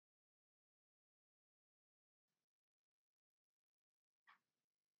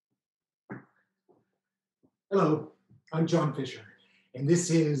Hello, I'm John Fisher, and this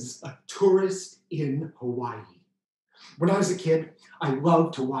is A Tourist in Hawaii. When I was a kid, I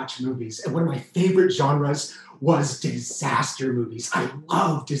loved to watch movies, and one of my favorite genres was disaster movies. I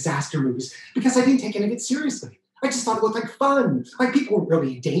love disaster movies because I didn't take any of it seriously. I just thought it looked like fun. Like people weren't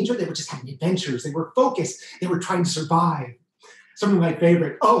really in danger, they were just having adventures, they were focused, they were trying to survive. Some of my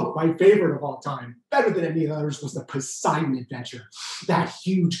favorite of all time, better than any others, was the Poseidon Adventure, that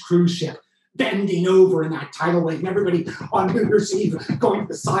huge cruise ship bending over in that tidal wave, and everybody on New Year's Eve going to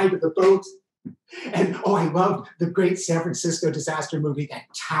the side of the boat. And I loved the great San Francisco disaster movie, that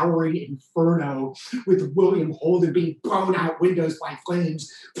towering inferno with William Holden being blown out windows by flames.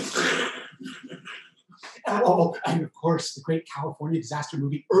 And of course, the great California disaster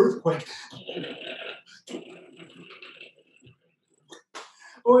movie, Earthquake.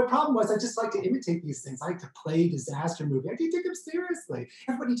 Well, my problem was I just like to imitate these things. I like to play disaster movie. I didn't take them seriously.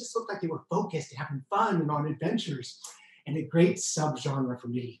 Everybody just looked like they were focused and having fun and on adventures. And a great subgenre for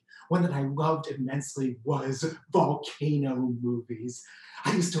me, one that I loved immensely, was volcano movies.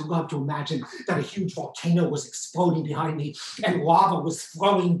 I used to love to imagine that a huge volcano was exploding behind me and lava was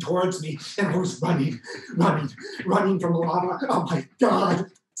flowing towards me and I was running from the lava. Oh my God.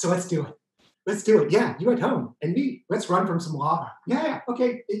 So let's do it. Let's do it. Yeah, you at home and me. Let's run from some lava. Yeah,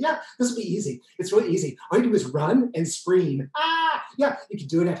 okay. Yeah, this will be easy. It's really easy. All you do is run and scream. Ah, yeah. You can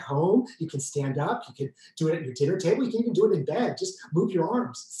do it at home. You can stand up. You can do it at your dinner table. You can even do it in bed. Just move your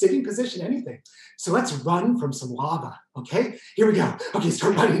arms, sitting position, anything. So let's run from some lava. Okay, here we go. Okay,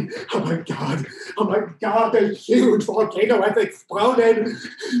 start running. Oh my God. Oh my God. The huge volcano has exploded.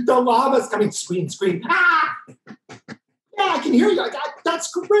 The lava's coming. Scream, scream. Ah! Yeah, I can hear you.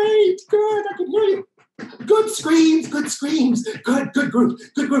 That's great. Good, I can hear you. Good screams, good screams. Good group,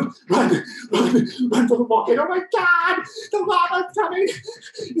 good group. Run for the volcano. Oh my God, the lava's coming.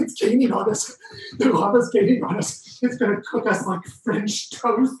 It's gaining on us. The lava's gaining on us. It's going to cook us like French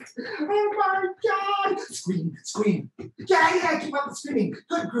toast. Oh my God. Scream, scream. Yeah, keep up the screaming.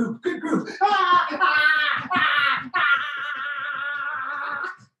 Good group, good group. Ah.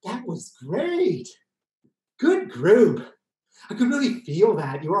 That was great. Good group. I could really feel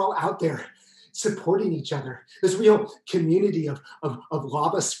that. You were all out there supporting each other. This real community of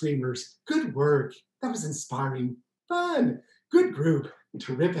lava screamers. Good work. That was inspiring. Fun. Good group.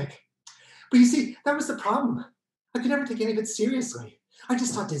 Terrific. But you see, that was the problem. I could never take any of it seriously. I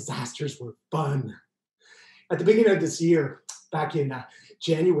just thought disasters were fun. At the beginning of this year, back in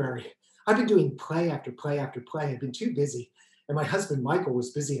January, I've been doing play after play after play. I've been too busy. And my husband, Michael,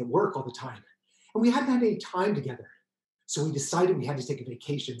 was busy at work all the time. And we hadn't had any time together. So we decided we had to take a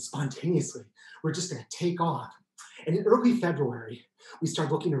vacation spontaneously. We're just going to take off. And in early February, we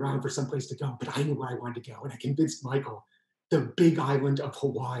started looking around for someplace to go, but I knew where I wanted to go. And I convinced Michael, the big island of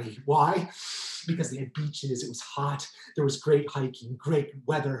Hawaii. Why? Because they had beaches, it was hot, there was great hiking, great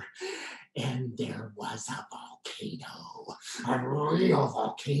weather, and there was a volcano, a real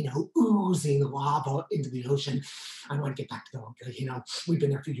volcano oozing lava into the ocean. I want to get back to the volcano. We've been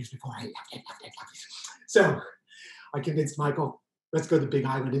there a few years before. I loved it. So I convinced Michael, let's go to the Big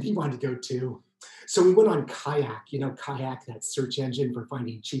Island, and he wanted to go too. So we went on Kayak, Kayak, that search engine for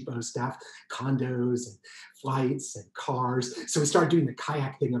finding cheapo stuff, condos and flights and cars. So we started doing the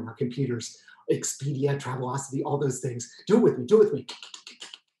Kayak thing on our computers, Expedia, Travelocity, all those things. Do it with me.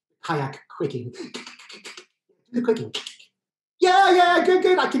 Kayak clicking. Do the clicking. Yeah,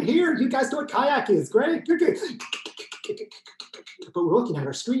 good. I can hear you guys know what Kayak is. Great, good. But we're looking at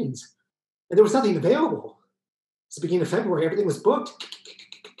our screens, and there was nothing available. It's the beginning of February, everything was booked.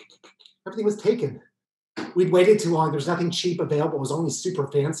 Everything was taken. We'd waited too long. There's nothing cheap available. It was only super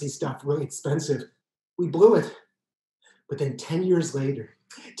fancy stuff, really expensive. We blew it. But then 10 days later,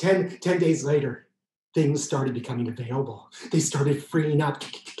 things started becoming available. They started freeing up.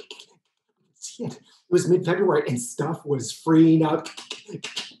 See it. It was mid-February and stuff was freeing up.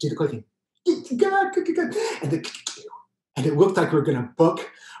 Do the clicking. Good. And it looked like we were going to book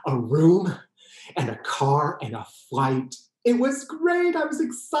a room and a car and a flight. It was great. I was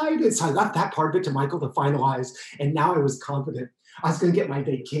excited. So I left that part of it to Michael to finalize. And now I was confident I was going to get my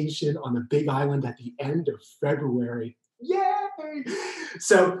vacation on the Big Island at the end of February. Yay!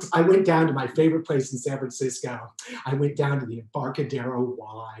 So I went down to my favorite place in San Francisco. I went down to the Embarcadero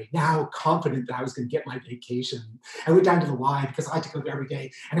Y, now confident that I was going to get my vacation. I went down to the Y because I like to go there every day.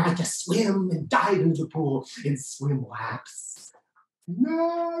 And I like to swim and dive into the pool in swim laps.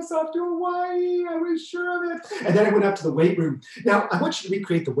 Yes, off to Hawaii. I was sure of it. And then I went up to the weight room. Now, I want you to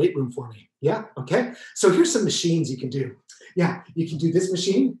recreate the weight room for me. Yeah? Okay? So here's some machines you can do. Yeah, you can do this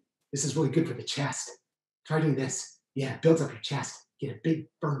machine. This is really good for the chest. Try doing this. Yeah, it builds up your chest. Get a big,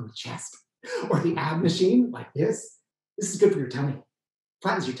 firm chest. Or the ab machine, like this. This is good for your tummy.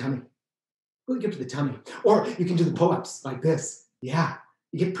 Flattens your tummy. Really good for the tummy. Or you can do the pull-ups like this. Yeah,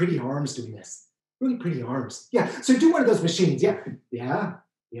 you get pretty arms doing this. Really pretty arms. Yeah, so do one of those machines. Yeah, yeah,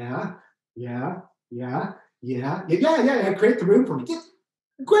 yeah, yeah, yeah, yeah, yeah. Create the room for me. Yeah.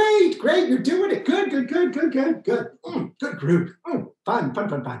 Great, great, you're doing it. Good. Good group. Fun.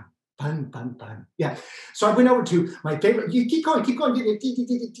 Yeah. So I went over to my favorite. You keep going. Keep going. I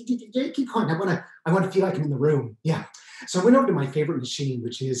want to feel like I'm in the room. Yeah. So I went over to my favorite machine,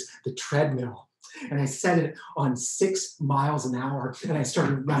 which is the treadmill. And I set it on 6 miles an hour, and I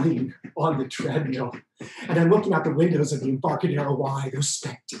started running on the treadmill. And I'm looking out the windows of the Embarcadero Y, those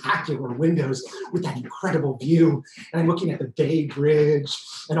spectacular windows with that incredible view. And I'm looking at the Bay Bridge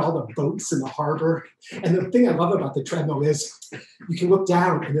and all the boats in the harbor. And the thing I love about the treadmill is you can look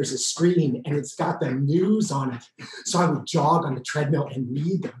down and there's a screen and it's got the news on it. So I would jog on the treadmill and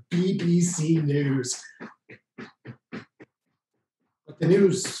read the BBC News. But the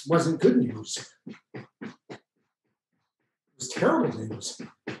news wasn't good news. It was terrible news.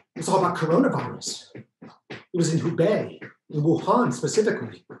 It was all about coronavirus. It was in Hubei, in Wuhan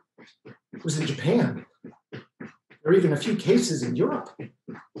specifically. It was in Japan. There were even a few cases in Europe. I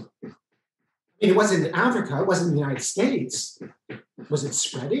mean, it wasn't in Africa. It wasn't in the United States. Was it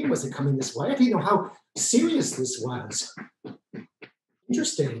spreading? Was it coming this way? I didn't know how serious this was.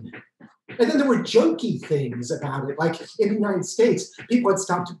 Interesting. And then there were jokey things about it. Like in the United States, people had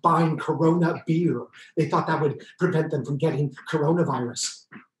stopped buying Corona beer. They thought that would prevent them from getting coronavirus.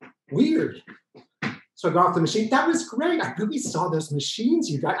 Weird. So I got off the machine. That was great. I really saw those machines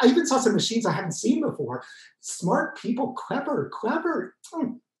you got. I even saw some machines I hadn't seen before. Smart people, clever.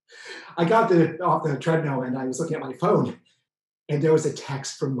 I got off the treadmill and I was looking at my phone. And there was a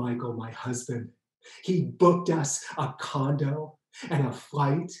text from Michael, my husband. He booked us a condo and a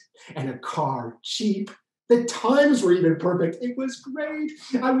flight and a car, cheap. The times were even perfect. It was great.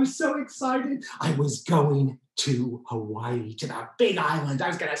 I was so excited. I was going to Hawaii, to that big island. I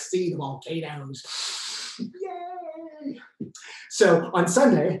was going to see the volcanoes. Yay! So on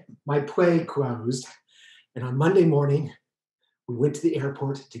Sunday, my play closed. And on Monday morning, we went to the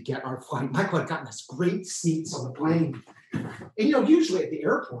airport to get our flight. Michael had gotten us great seats on the plane. And usually at the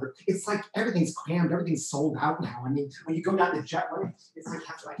airport, it's like everything's crammed, everything's sold out now. I mean, when you go down the jetway, it's like you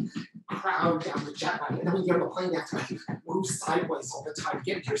have to crowd down the jetway. And then when you get on the plane, you have to move sideways all the time to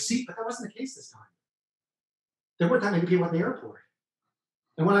get into your seat. But that wasn't the case this time. There weren't that many people at the airport.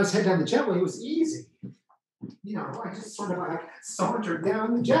 And when I was heading down the jetway, it was easy. I just sort of sauntered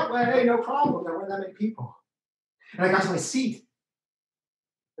down the jetway, no problem. There weren't that many people. And I got to my seat.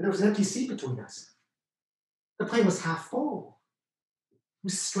 And there was an empty seat between us. The plane was half full. It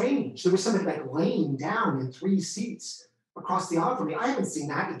was strange. There was somebody laying down in 3 seats across the aisle from me. I haven't seen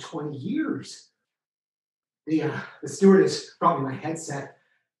that in 20 years. The stewardess brought me my headset,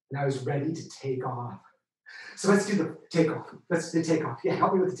 and I was ready to take off. So let's do the takeoff. Let's do the takeoff. Yeah,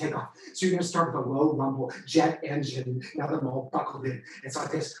 help me with the takeoff. So you're going to start with a low rumble jet engine. Now that I'm all buckled in. And so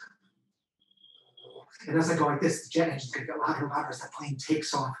like this. And as I go like this, the jet engine's going to get louder and louder as that plane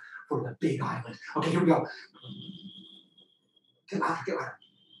takes off for the big island. Okay, here we go. Get louder.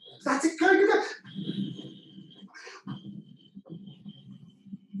 That's it, good.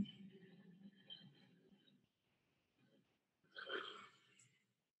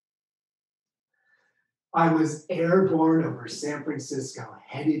 I was airborne over San Francisco,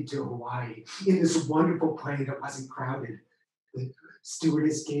 headed to Hawaii in this wonderful plane that wasn't crowded. The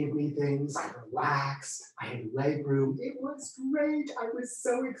stewardess gave me things. I relaxed. I had leg room. It was great. I was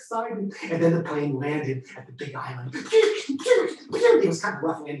so excited. And then the plane landed at the big island. It was kind of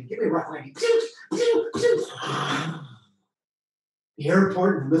rough landing. Give me a rough landing. The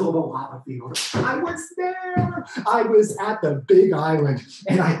airport in the middle of a lava field. I was there. I was at the big island.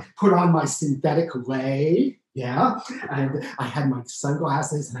 And I put on my synthetic lei. Yeah. And I had my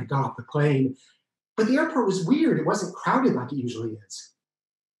sunglasses and I got off the plane. But the airport was weird. It wasn't crowded like it usually is.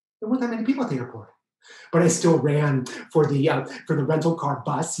 There weren't that many people at the airport. But I still ran for the rental car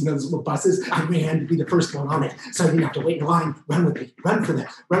bus. Those little buses. I ran to be the first one on it, so I didn't have to wait in line. Run with me. Run for the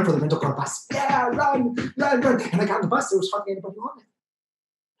rental car bus. Yeah, run. And I got on the bus. There was hardly anybody on it.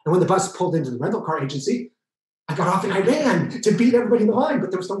 And when the bus pulled into the rental car agency, I got off and I ran to beat everybody in the line.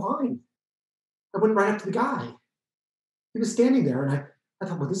 But there was no line. I went right up to the guy. He was standing there, and I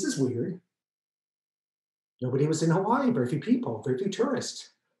thought, well, this is weird. Nobody was in Hawaii, very few people, very few tourists.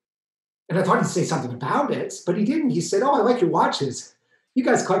 And I thought he'd say something about it, but he didn't. He said, oh, I like your watches. You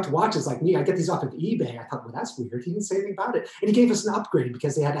guys collect watches like me. I get these off of eBay. I thought, well, that's weird. He didn't say anything about it. And he gave us an upgrade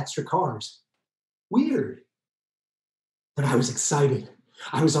because they had extra cars. Weird. But I was excited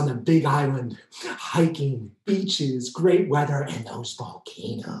I was on the big island, hiking, beaches, great weather, and those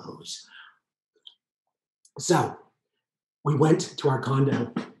volcanoes. So we went to our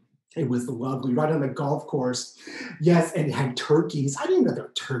condo. It was lovely, right on the golf course. Yes, and it had turkeys. I didn't know there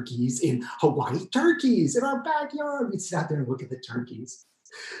were turkeys in Hawaii. Turkeys in our backyard. We'd sit out there and look at the turkeys.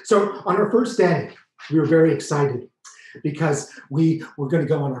 So on our first day, we were very excited because we were going to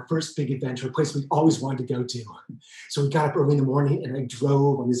go on our first big adventure, a place we always wanted to go to. So we got up early in the morning and I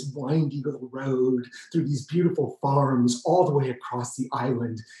drove on this windy little road through these beautiful farms all the way across the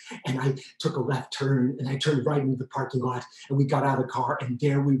island. And I took a left turn and I turned right into the parking lot and we got out of the car and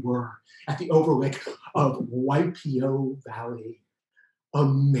there we were at the overlook of Waipio Valley.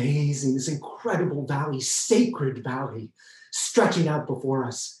 Amazing, this incredible valley, sacred valley, stretching out before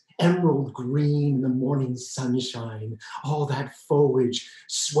us. Emerald green in the morning sunshine, all that foliage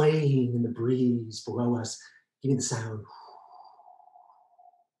swaying in the breeze below us, giving the sound.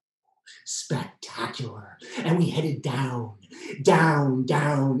 Spectacular. And we headed down, down,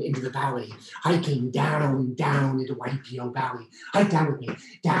 down into the valley, hiking down, down into Waipio Valley. Hike down with me.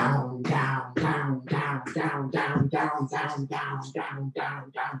 Down, down, down, down, down, down, down, down, down, down, down,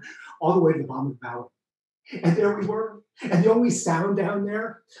 down, all the way to the bottom of the valley. And there we were. And the only sound down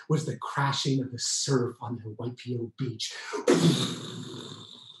there was the crashing of the surf on the Waipio beach.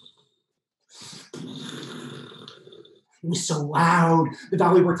 It was so loud. The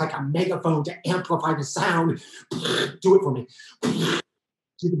valley worked like a megaphone to amplify the sound. Do it for me. Do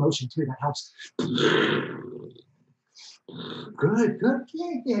the motion too, that helps. Good, good,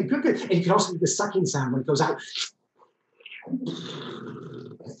 yeah, good, good. And you can also do the sucking sound when it goes out.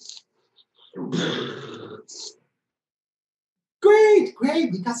 Great,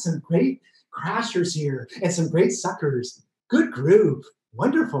 great. We got some great crashers here and some great suckers. Good group.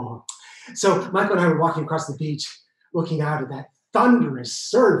 Wonderful. So Michael and I were walking across the beach, looking out at that thunderous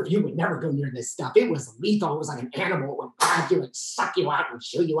surf. You would never go near this stuff. It was lethal. It was like an animal. It would grab you and suck you out and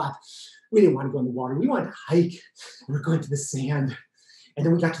chew you up. We didn't want to go in the water. We wanted to hike. We were going to the sand. And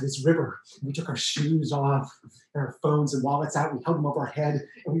then we got to this river. And we took our shoes off and our phones and wallets out. We held them over our head.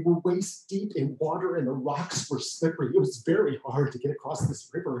 And we were waist deep in water and the rocks were slippery. It was very hard to get across this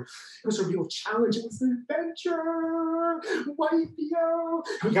river. It was a real challenge. It was an adventure. Waipio.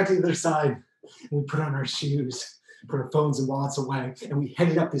 We got to the other side and we put on our shoes, put our phones and wallets away, and we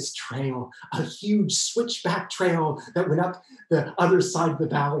headed up this trail, a huge switchback trail that went up the other side of the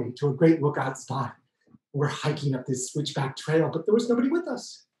valley to a great lookout spot. We're hiking up this switchback trail, but there was nobody with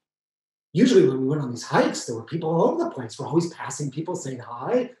us. Usually when we went on these hikes, there were people all over the place. We're always passing people saying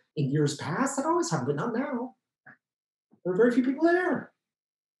hi. In years past, that always happened, but not now. There were very few people there.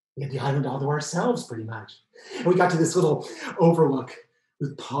 We had the island all to ourselves, pretty much. And we got to this little overlook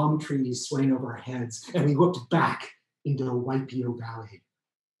with palm trees swaying over our heads, and we looked back into Waipio Valley.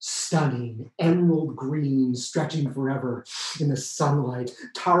 Stunning, emerald green, stretching forever in the sunlight,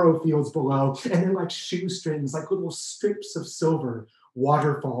 taro fields below, and then like shoestrings, like little strips of silver,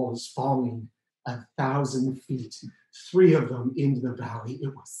 waterfalls falling 1,000 feet, 3 of them into the valley.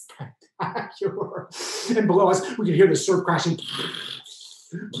 It was spectacular. And below us, we could hear the surf crashing.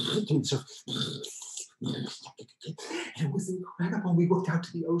 And it was incredible. We looked out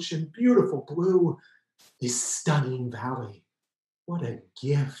to the ocean, beautiful blue, this stunning valley. What a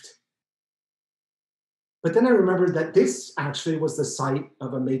gift. But then I remembered that this actually was the site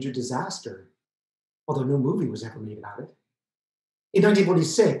of a major disaster, although no movie was ever made about it. In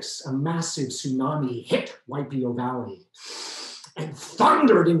 1946, a massive tsunami hit Waipio Valley and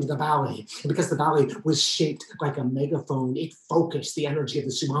thundered into the valley. And because the valley was shaped like a megaphone, it focused the energy of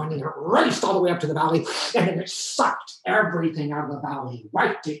the tsunami and it raced all the way up to the valley, and then it sucked everything out of the valley,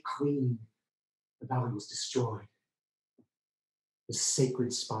 wiped it clean. The valley was destroyed. A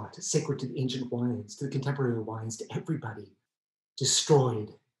sacred spot, sacred to the ancient wines, to the contemporary wines, to everybody,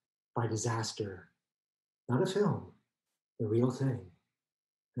 destroyed by disaster. Not a film, the real thing.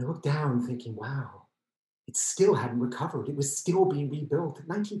 And I looked down thinking, wow, it still hadn't recovered. It was still being rebuilt in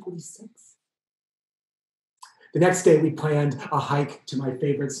 1946. The next day we planned a hike to my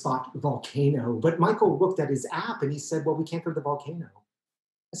favorite spot, the volcano. But Michael looked at his app and he said, well, we can't go to the volcano.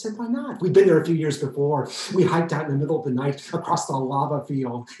 I said, why not? We'd been there a few years before. We hiked out in the middle of the night across the lava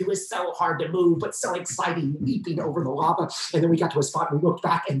field. It was so hard to move, but so exciting, leaping over the lava. And then we got to a spot and we looked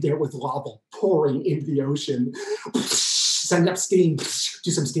back and there was lava pouring into the ocean. Send up steam,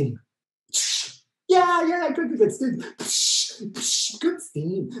 do some steam. Yeah, good steam. Good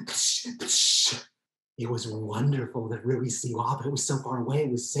steam. It was wonderful to really see lava. It was so far away,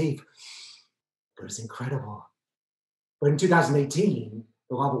 it was safe. It was incredible. But in 2018,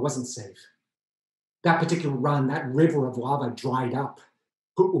 the lava wasn't safe. That particular run, that river of lava dried up.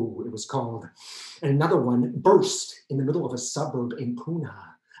 Pu'u, it was called. And another one burst in the middle of a suburb in Puna,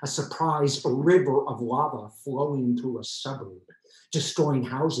 a surprise river of lava flowing through a suburb, destroying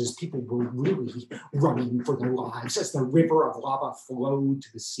houses. People were really running for their lives as the river of lava flowed to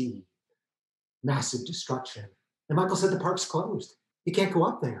the sea. Massive destruction. And Michael said the park's closed. You can't go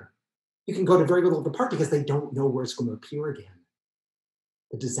up there. You can go to very little of the park because they don't know where it's going to appear again.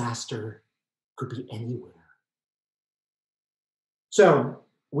 The disaster could be anywhere. So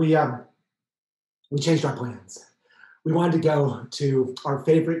we changed our plans. We wanted to go to our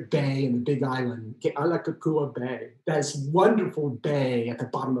favorite bay in the Big Island, Kealakekua Bay, this wonderful bay at the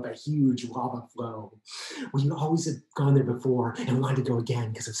bottom of a huge lava flow. We always had gone there before and we wanted to go again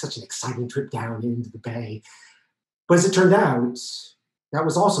because it was such an exciting trip down into the bay. But as it turned out, that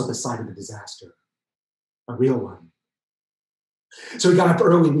was also the site of the disaster, a real one. So we got up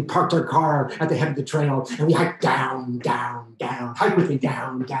early, we parked our car at the head of the trail, and we hiked down, down, down, hike with me,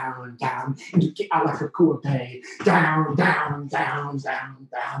 down, down, down, into Kealakekua Bay, down, down, down, down,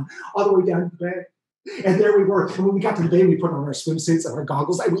 down, all the way down to the bay. And there we were. And when we got to the bay, we put on our swimsuits and our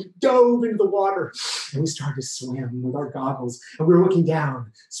goggles, and we dove into the water. And we started to swim with our goggles. And we were looking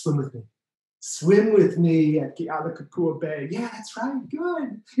down, swim with me. Swim with me at Kealakekua Bay. Yeah, that's right,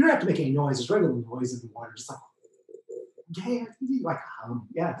 good. You don't have to make any noise. There's regular noise in the water, just like, yeah, like a hum,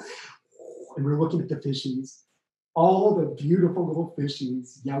 yeah. And we're looking at the fishies, all the beautiful little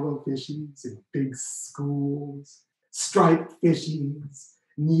fishies, yellow fishies and big schools, striped fishies,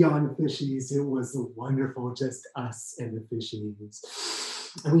 neon fishies. It was wonderful, just us and the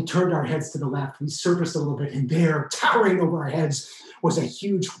fishies. And we turned our heads to the left. We surfaced a little bit, and there, towering over our heads, was a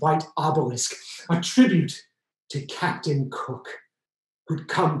huge white obelisk, a tribute to Captain Cook, who'd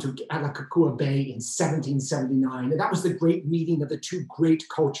come to Kealakekua Bay in 1779. And that was the great meeting of the two great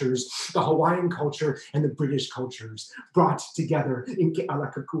cultures, the Hawaiian culture and the British cultures, brought together in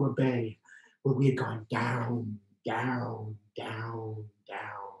Kealakekua Bay, where we had gone down, down, down, down,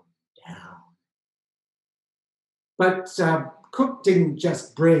 down. But Cook didn't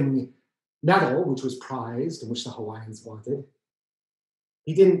just bring metal, which was prized and which the Hawaiians wanted.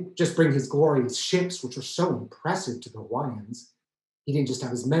 He didn't just bring his glorious ships, which were so impressive to the Hawaiians. He didn't just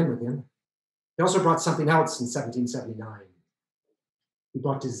have his men with him. He also brought something else in 1779. He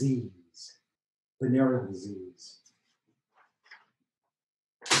brought disease, venereal disease.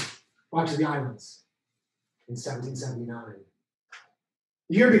 Brought to the islands in 1779.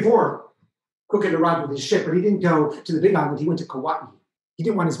 The year before, Cook had arrived with his ship, but he didn't go to the Big Island. He went to Kauai. He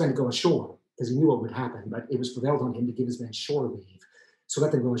didn't want his men to go ashore because he knew what would happen, but it was prevailed on him to give his men shore leave. So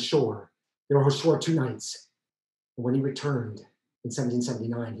let them go ashore. They were ashore 2 nights. And when he returned in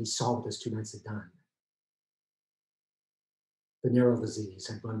 1779, he saw what those 2 nights had done. Venereal disease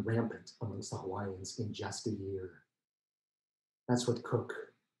had run rampant amongst the Hawaiians in just a year. That's what Cook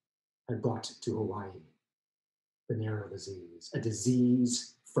had brought to Hawaii. Venereal disease, a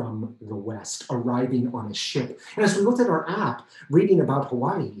disease from the West, arriving on a ship. And as we looked at our app, reading about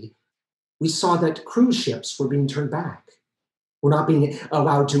Hawaii, we saw that cruise ships were being turned back. We're not being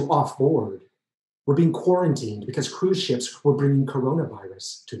allowed to off-board. We're being quarantined because cruise ships were bringing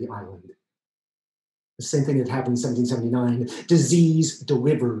coronavirus to the island. The same thing that happened in 1779, disease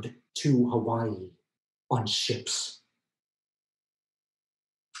delivered to Hawaii on ships.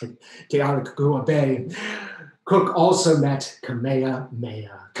 At Kealakekua Bay, Cook also met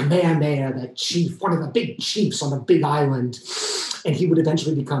Kamehameha. Kamehameha, that chief, one of the big chiefs on the Big Island. And he would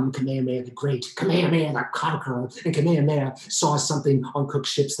eventually become Kamehameha the Great, Kamehameha the Conqueror. And Kamehameha saw something on Cook's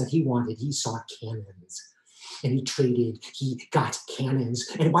ships that he wanted. He saw cannons. And he traded, he got cannons.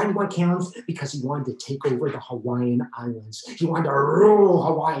 And why did he want cannons? Because he wanted to take over the Hawaiian Islands. He wanted to rule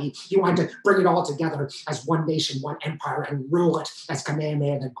Hawaii. He wanted to bring it all together as one nation, one empire, and rule it as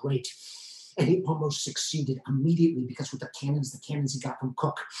Kamehameha the Great. And he almost succeeded immediately because with the cannons he got from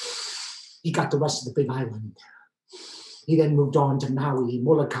Cook, he got the rest of the Big Island. He then moved on to Maui,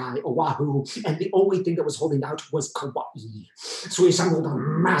 Molokai, Oahu, and the only thing that was holding out was Kauai. So he assembled a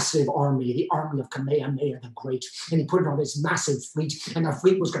massive army, the army of Kamehameha the Great, and he put it on his massive fleet, and the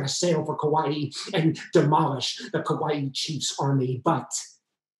fleet was going to sail for Kauai and demolish the Kauai chief's army. But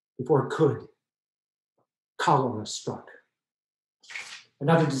before it could, cholera struck.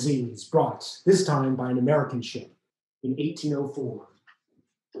 Another disease brought, this time by an American ship in 1804.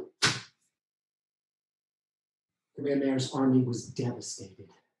 Kamehameha's army was devastated,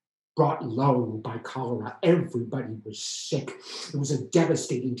 brought low by cholera. Everybody was sick. It was a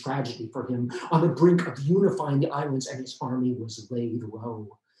devastating tragedy for him, on the brink of unifying the islands, and his army was laid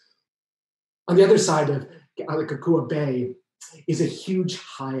low. On the other side of Kealakekua Bay is a huge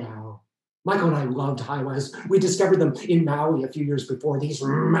heiau. Michael and I loved haiwas. We discovered them in Maui a few years before, these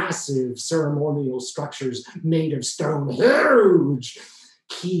massive ceremonial structures made of stone, huge,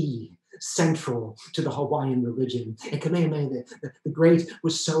 key, central to the Hawaiian religion. And Kamehameha the Great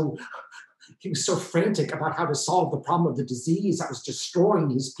he was so frantic about how to solve the problem of the disease that was destroying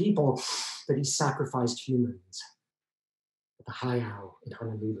these people that he sacrificed humans at the heiau in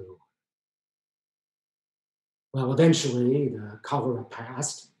Honolulu. Well, eventually the cholera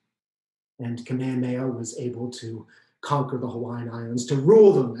passed, and Kamehameha was able to conquer the Hawaiian Islands, to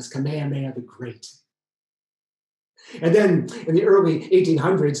rule them as Kamehameha the Great. And then in the early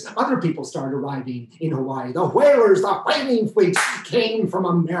 1800s, other people started arriving in Hawaii. The whalers, the whaling fleet came from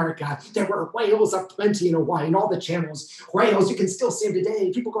America. There were whales aplenty in Hawaii, in all the channels. Whales, you can still see them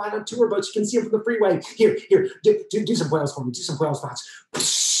today. People go out on tour boats, you can see them from the freeway. Here, do some whales for me. Do some whale spots.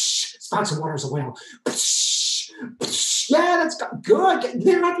 Spot some water as a whale. Yeah, that's good.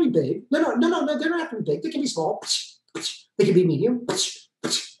 They don't have to be big. No, they don't have to be big. They can be small. They can be medium.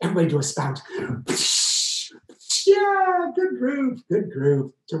 Everybody do a spout. Yeah, good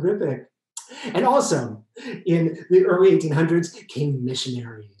group, terrific. And also, in the early 1800s came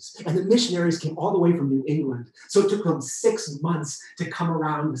missionaries. And the missionaries came all the way from New England. So it took them 6 months to come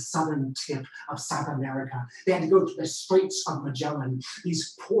around the southern tip of South America. They had to go through the Straits of Magellan.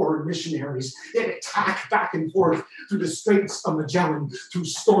 These poor missionaries, they had to tack back and forth through the Straits of Magellan, through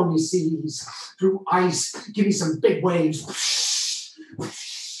stormy seas, through ice. Give me some big waves.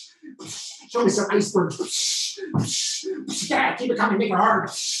 Show me some icebergs. Yeah, keep it coming, make it hard.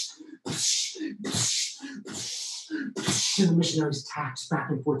 And the missionaries tacked back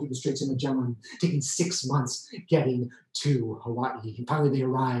and forth through the Straits of Magellan, taking 6 months getting to Hawaii. And finally, they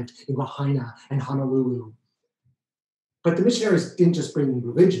arrived in Lahaina and Honolulu. But the missionaries didn't just bring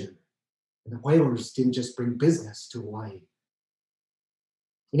religion, and the whalers didn't just bring business to Hawaii.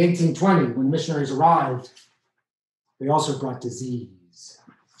 In 1820, when the missionaries arrived, they also brought disease.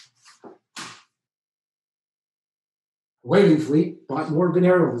 The whaling fleet brought more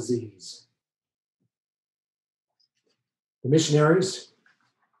venereal disease. The missionaries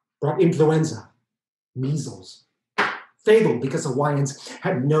brought influenza, measles, fatal because Hawaiians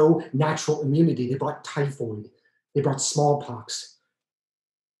had no natural immunity. They brought typhoid. They brought smallpox.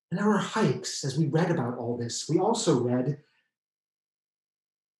 And on our hikes, as we read about all this, we also read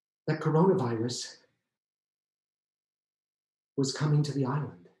that coronavirus was coming to the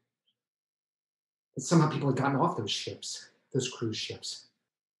island. That somehow people had gotten off those ships, those cruise ships.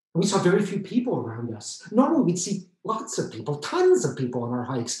 And we saw very few people around us. Normally we'd see lots of people, tons of people on our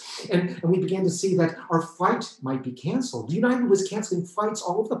hikes. And we began to see that our flight might be canceled. United was canceling flights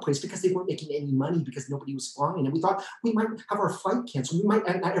all over the place because they weren't making any money because nobody was flying. And we thought we might have our flight canceled. We might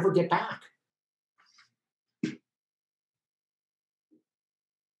not ever get back.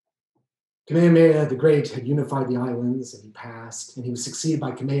 Kamehameha the Great had unified the islands, and he passed, and he was succeeded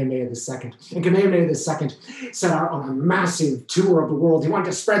by Kamehameha II. And Kamehameha II set out on a massive tour of the world. He wanted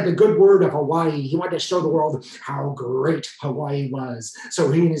to spread the good word of Hawaii. He wanted to show the world how great Hawaii was. So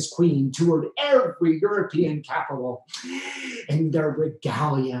he and his queen toured every European capital, and their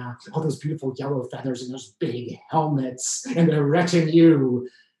regalia, all those beautiful yellow feathers and those big helmets, and their retinue.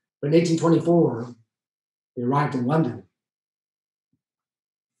 But in 1824, they arrived in London.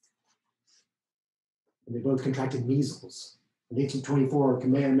 And they both contracted measles. In 1824,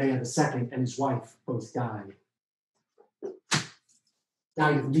 Kamehameha II and his wife both died.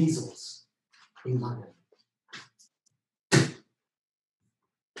 Died of measles in London.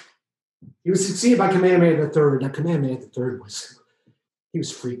 He was succeeded by Kamehameha III. Now, Kamehameha III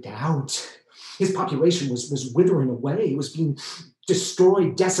was freaked out. His population was withering away. It was being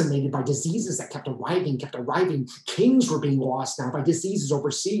destroyed, decimated by diseases that kept arriving. Kings were being lost now by diseases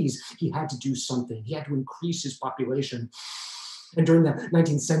overseas. He had to do something. He had to increase his population. And during the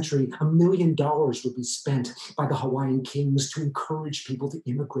 19th century, $1 million would be spent by the Hawaiian kings to encourage people to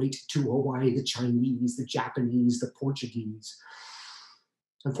immigrate to Hawaii, the Chinese, the Japanese, the Portuguese.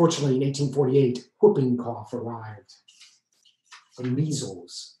 Unfortunately, in 1848, whooping cough arrived, and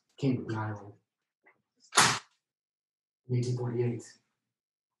measles came to the island. In 1848.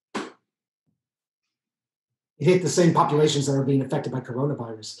 It hit the same populations that are being affected by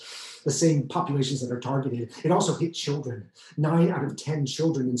coronavirus, the same populations that are targeted. It also hit children. 9 out of 10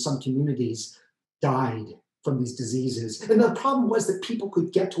 children in some communities died from these diseases. And the problem was that people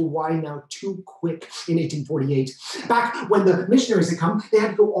could get to Hawaii now too quick in 1848. Back when the missionaries had come, they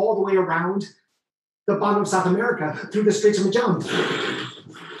had to go all the way around the bottom of South America through the Straits of Magellan.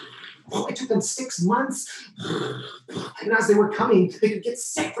 Oh, it took them 6 months. And as they were coming, they could get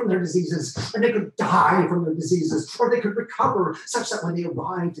sick from their diseases, and they could die from their diseases, or they could recover, such that when they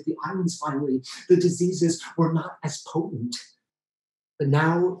arrived at the islands finally, the diseases were not as potent. But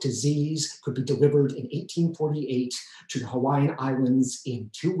now disease could be delivered in 1848 to the Hawaiian Islands in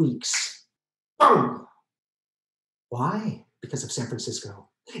 2 weeks. Boom! Why? Because of San Francisco.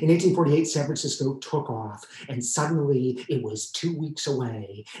 In 1848, San Francisco took off, and suddenly it was 2 weeks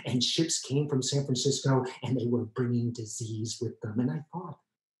away, and ships came from San Francisco, and they were bringing disease with them. And I thought,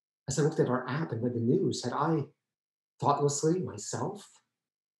 as I looked at our app and read the news, had I thoughtlessly, myself,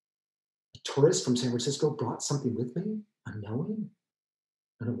 a tourist from San Francisco, brought something with me, unknowing,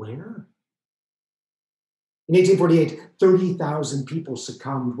 unaware? In 1848, 30,000 people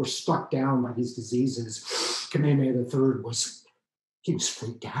succumbed, were struck down by these diseases. Kamehameha III he was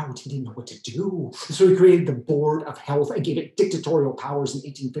freaked out. He didn't know what to do. So he created the Board of Health and gave it dictatorial powers in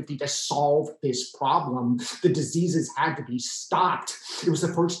 1850 to solve this problem. The diseases had to be stopped. It was the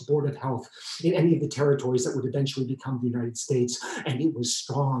first Board of Health in any of the territories that would eventually become the United States. And it was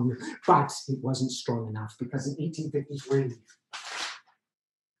strong, but it wasn't strong enough because in 1853,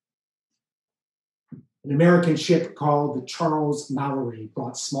 an American ship called the Charles Mallory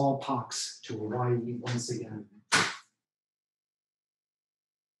brought smallpox to Hawaii once again.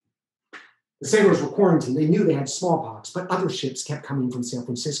 The sailors were quarantined. They knew they had smallpox, but other ships kept coming from San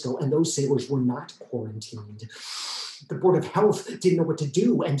Francisco, and those sailors were not quarantined. The Board of Health didn't know what to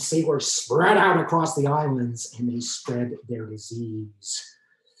do, and sailors spread out across the islands, and they spread their disease.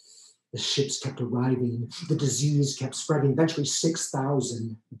 The ships kept arriving. The disease kept spreading. Eventually,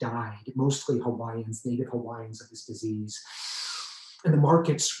 6,000 died, mostly Hawaiians, native Hawaiians of this disease. And the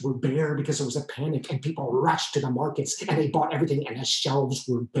markets were bare because there was a panic, and people rushed to the markets and they bought everything, and the shelves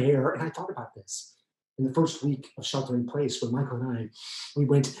were bare. And I thought about this. In the first week of shelter in place, when Michael and I, we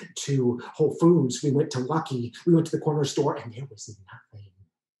went to Whole Foods, we went to Lucky, we went to the corner store, and there was nothing.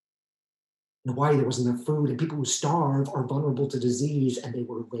 In Hawaii, there wasn't enough food, and people who starve are vulnerable to disease, and they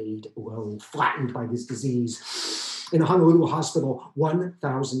were laid low, flattened by this disease. In the Honolulu hospital,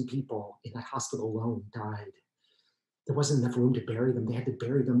 1,000 people in that hospital alone died. There wasn't enough room to bury them. They had to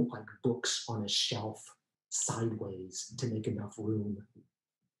bury them like books on a shelf, sideways, to make enough room.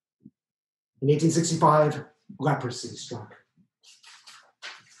 In 1865, leprosy struck.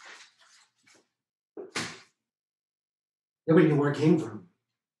 Nobody knew where it came from.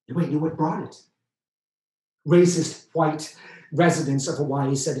 Nobody knew what brought it. Racist white residents of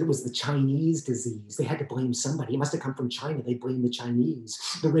Hawaii said it was the Chinese disease. They had to blame somebody. It must have come from China. They blamed the Chinese.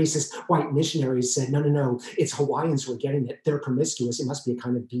 The racist white missionaries said, no, it's Hawaiians who are getting it. They're promiscuous. It must be a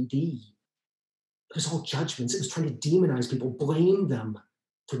kind of BD. It was all judgments. It was trying to demonize people, blame them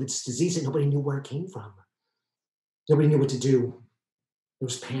for this disease, and nobody knew where it came from. Nobody knew what to do. There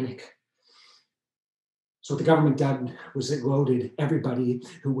was panic. So what the government did was it loaded everybody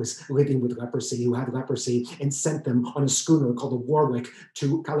who was living with leprosy, who had leprosy, and sent them on a schooner called the Warwick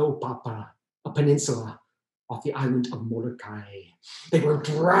to Kalaupapa, a peninsula off the island of Molokai. They were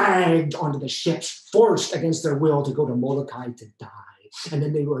dragged onto the ships, forced against their will to go to Molokai to die. And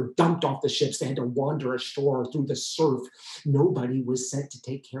then they were dumped off the ships. They had to wander ashore through the surf. Nobody was sent to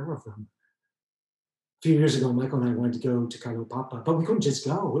take care of them. A few years ago, Michael and I wanted to go to Kalaupapa, but we couldn't just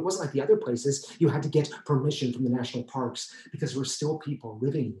go. It wasn't like the other places. You had to get permission from the national parks because there were still people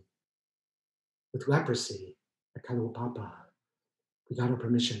living with leprosy at Kalaupapa. We got our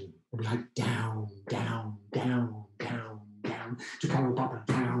permission, and we hiked down to Kalaupapa,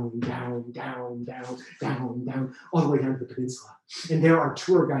 down, all the way down to the peninsula. And there our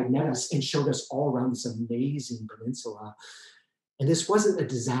tour guide met us and showed us all around this amazing peninsula. And this wasn't a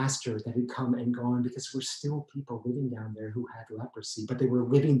disaster that had come and gone because there were still people living down there who had leprosy, but they were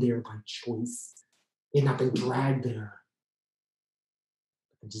living there by choice. They had not been dragged there.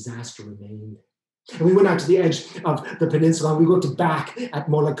 But the disaster remained. And we went out to the edge of the peninsula and we looked back at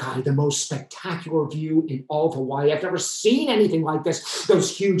Molokai, the most spectacular view in all of Hawaii. I've never seen anything like this.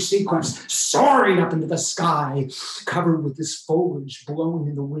 Those huge sea cliffs soaring up into the sky, covered with this foliage blowing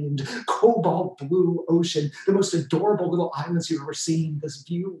in the wind, cobalt blue ocean, the most adorable little islands you've ever seen. This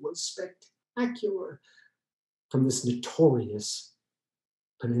view was spectacular from this notorious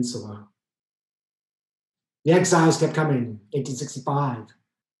peninsula. The exiles kept coming, 1865,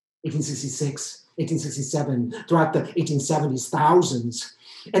 1866, 1867, throughout the 1870s, thousands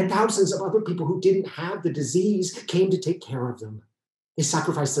and thousands of other people who didn't have the disease came to take care of them. They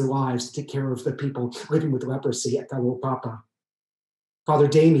sacrificed their lives to take care of the people living with leprosy at Kalaupapa. Father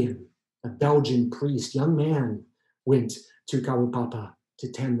Damien, a Belgian priest, young man, went to Kalaupapa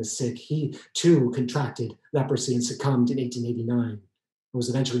to tend the sick. He too contracted leprosy and succumbed in 1889. and was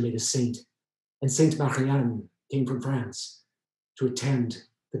eventually made a saint. And Saint Marianne came from France to attend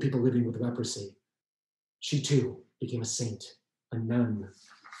the people living with leprosy. She too became a saint, a nun.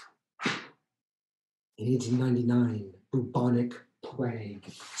 In 1899, bubonic plague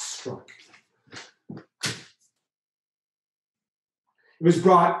struck. It was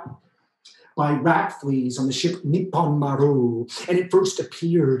brought by rat fleas on the ship Nippon Maru, and it first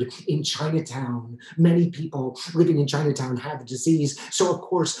appeared in Chinatown. Many people living in Chinatown had the disease, so of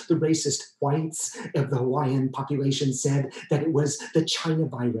course the racist whites of the Hawaiian population said that it was the China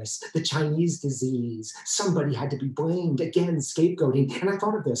virus, the Chinese disease. Somebody had to be blamed, again, scapegoating. And I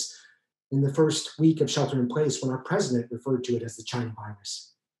thought of this in the first week of shelter in place when our president referred to it as the China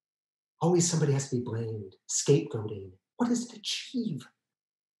virus. Always somebody has to be blamed, scapegoating. What does it achieve?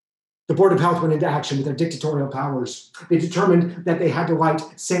 The Board of Health went into action with their dictatorial powers. They determined that they had to light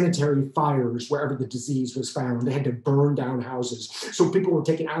sanitary fires wherever the disease was found. They had to burn down houses. So people were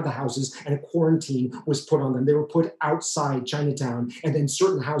taken out of the houses and a quarantine was put on them. They were put outside Chinatown, and then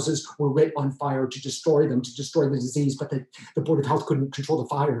certain houses were lit on fire to destroy them, to destroy the disease, but the Board of Health couldn't control the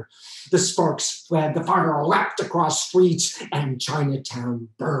fire. The sparks fled, the fire leapt across streets, and Chinatown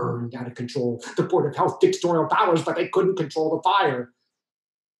burned out of control. The Board of Health dictatorial powers, but they couldn't control the fire.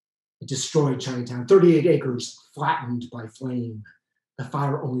 It destroyed Chinatown, 38 acres flattened by flame. The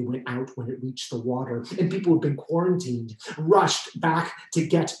fire only went out when it reached the water, and people who'd been quarantined rushed back to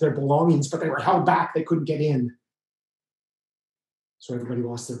get their belongings, but they were held back. They couldn't get in. So everybody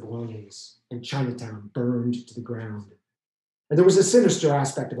lost their belongings, and Chinatown burned to the ground. And there was a sinister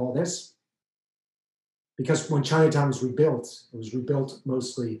aspect of all this, because when Chinatown was rebuilt, it was rebuilt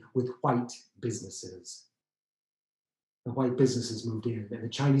mostly with white businesses. The white businesses moved in, and the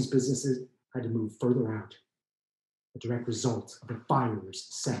Chinese businesses had to move further out, a direct result of the fires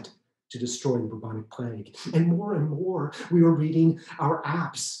set to destroy the bubonic plague. And more, we were reading our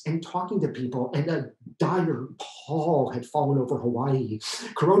apps and talking to people, and a dire pall had fallen over Hawaii.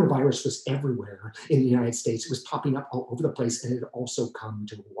 Coronavirus was everywhere in the United States. It was popping up all over the place, and it had also come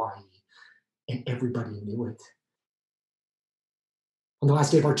to Hawaii, and everybody knew it. On the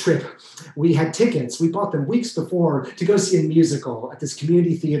last day of our trip, we had tickets. We bought them weeks before to go see a musical at this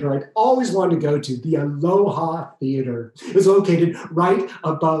community theater I'd always wanted to go to, the Aloha Theater. It was located right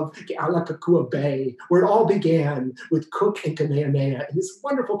above Kealakekua Bay, where it all began with Cook and Kamehameha in this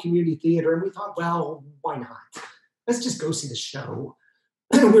wonderful community theater. And we thought, well, why not? Let's just go see the show.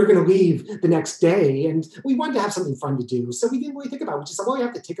 We were going to leave the next day, and we wanted to have something fun to do. So we didn't really think about it. We just said, well, we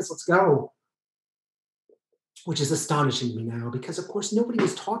have the tickets, let's go. Which is astonishing to me now because, of course, nobody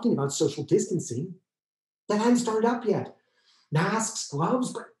was talking about social distancing. That hadn't started up yet. Masks,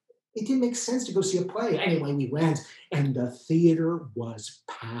 gloves, but it didn't make sense to go see a play. Anyway, we went, and the theater was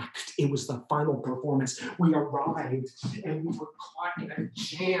packed. It was the final performance. We arrived, and we were caught in a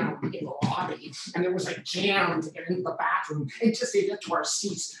jam in the lobby, and there was a jam to get into the bathroom. And just to get to our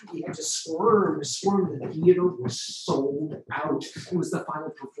seats, we had to squirm. The theater was sold out. It was the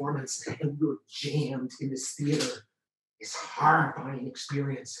final performance, and we were jammed in this theater. This horrifying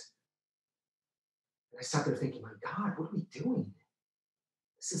experience. And I sat there thinking, my God, what are we doing?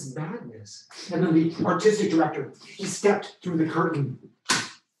 This is madness. And then the artistic director, he stepped through the curtain.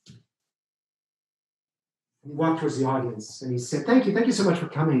 He walked towards the audience and he said, thank you so much for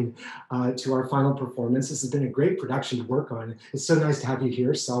coming to our final performance. This has been a great production to work on. It's so nice to have you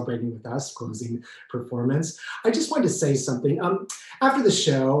here celebrating with us, closing performance. I just wanted to say something. After the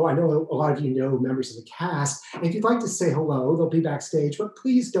show, I know a lot of you know members of the cast, and if you'd like to say hello, they'll be backstage, but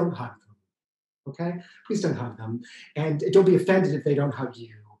please don't hug them. Okay? Please don't hug them. And don't be offended if they don't hug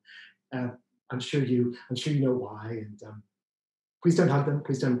you. I'm sure you know why. And please don't hug them.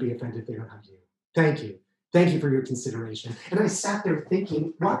 Please don't be offended if they don't hug you. Thank you. Thank you for your consideration. And I sat there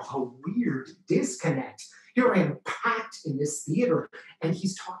thinking, what a weird disconnect. Here I am packed in this theater, and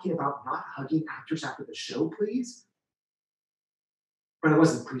he's talking about not hugging actors after the show, please. But I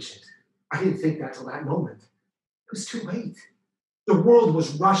wasn't prescient. I didn't think that till that moment. It was too late. The world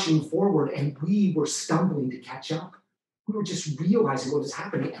was rushing forward, and we were stumbling to catch up. We were just realizing what was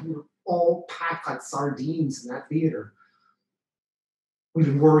happening, and we were all packed like sardines in that theater. We've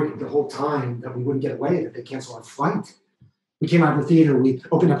been worried the whole time that we wouldn't get away, that they'd cancel our flight. We came out of the theater, we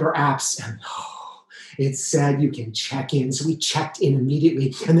opened up our apps, and it said you can check in. So we checked in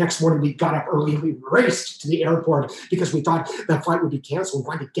immediately. And the next morning, we got up early and we raced to the airport because we thought that flight would be canceled. We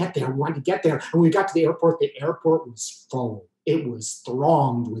wanted to get there. And when we got to the airport was full. It was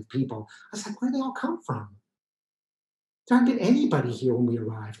thronged with people. I was like, where did they all come from? There hadn't been anybody here when we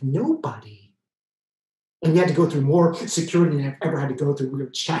arrived. Nobody. And we had to go through more security than I've ever had to go through. We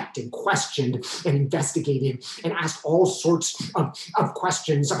were checked and questioned and investigated and asked all sorts of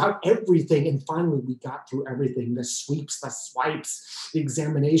questions about everything. And finally, we got through everything, the sweeps, the swipes, the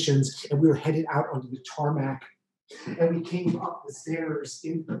examinations, and we were headed out onto the tarmac. And we came up the stairs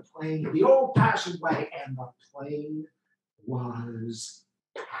into the plane, the old-fashioned way, and the plane was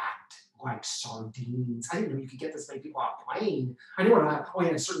packed like sardines. I didn't know you could get this many people on a plane. I knew it only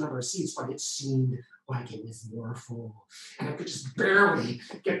had a certain number of seats, but it seemed like it was more full. And I could just barely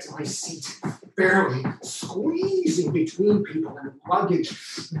get to my seat, barely squeezing between people and luggage.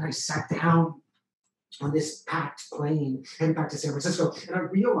 And I sat down on this packed plane heading back to San Francisco, and I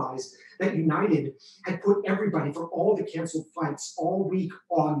realized that United had put everybody for all the canceled flights all week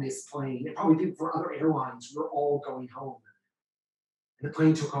on this plane, and probably people for other airlines were all going home. And the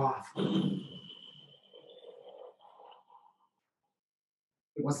plane took off.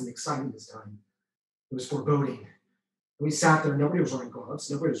 It wasn't exciting this time. It was foreboding. We sat there, nobody was wearing gloves,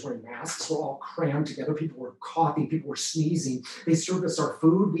 nobody was wearing masks, we're all crammed together, people were coughing, people were sneezing. They served us our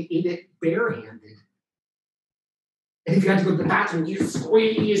food, we ate it barehanded. And if you had to go to the bathroom, you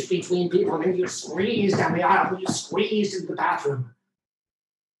squeezed between people, and then you squeezed down the aisle, and you squeezed into the bathroom.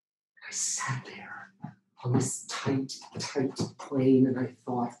 I sat there on this tight plane, and I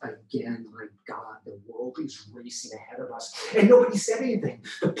thought again, my God, the world is racing ahead of us. And nobody said anything.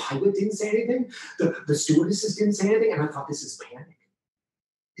 The pilot didn't say anything. The stewardesses didn't say anything. And I thought, this is panic.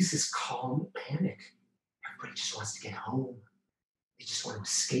 This is calm panic. Everybody just wants to get home. They just want to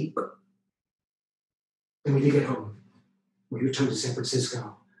escape. And we did get home. We returned to San Francisco.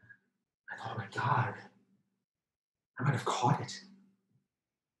 I thought, oh my God, I might have caught it.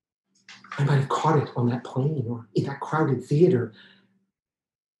 I might have caught it on that plane or in that crowded theater.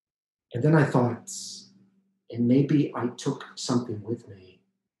 And then I thought, and maybe I took something with me.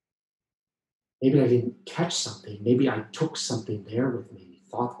 Maybe I didn't catch something. Maybe I took something there with me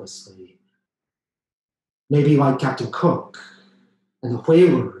thoughtlessly. Maybe like Captain Cook and the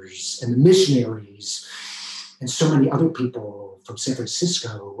whalers and the missionaries and so many other people from San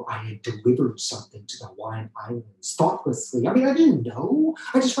Francisco, I had delivered something to the Hawaiian Islands thoughtlessly. I mean, I didn't know.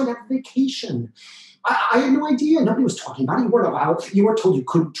 I just went on vacation. I had no idea. Nobody was talking about it. You weren't allowed. You weren't told you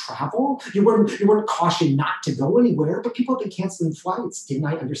couldn't travel. You weren't cautioned not to go anywhere. But people have been canceling flights. Didn't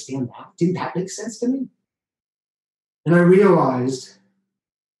I understand that? Didn't that make sense to me? And I realized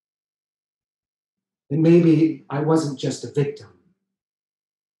that maybe I wasn't just a victim.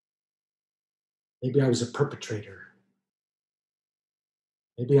 Maybe I was a perpetrator.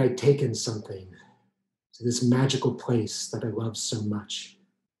 Maybe I'd taken something to this magical place that I love so much.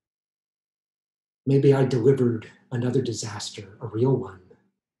 Maybe I delivered another disaster, a real one,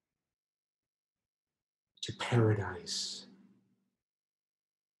 to paradise.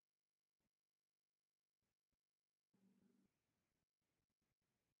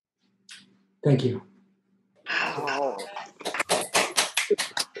 Thank you. Wow.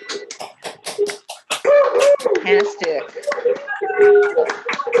 Fantastic.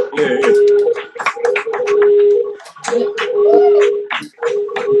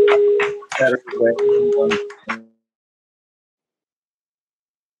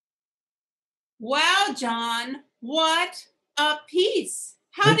 Wow, John, what a piece.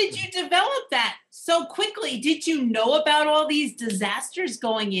 How did you develop that so quickly? Did you know about all these disasters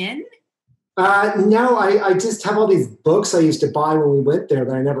going in? No, I just have all these books I used to buy when we went there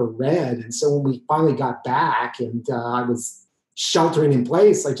that I never read. And so when we finally got back and I was sheltering in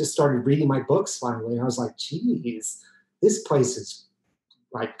place, I just started reading my books finally. And I was like, geez, this place is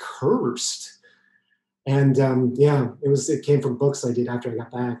like cursed. And it came from books I did after I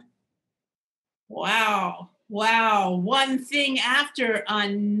got back. Wow. One thing after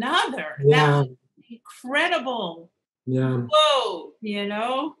another. Yeah. That was incredible. Yeah.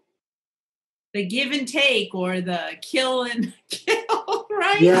 Whoa, the give and take or the kill and kill,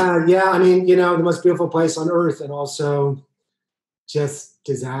 right? Yeah. I mean, the most beautiful place on earth, and also just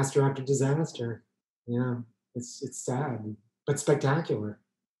disaster after disaster. Yeah, it's sad, but spectacular.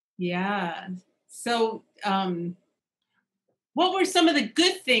 Yeah. So, what were some of the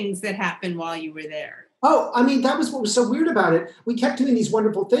good things that happened while you were there? Oh, I mean, that was what was so weird about it. We kept doing these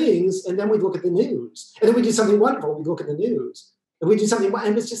wonderful things, and then we'd look at the news. And then we'd do something wonderful, we'd look at the news. And we'd do something,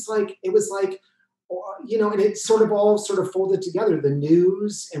 and it was like, and it sort of folded together, the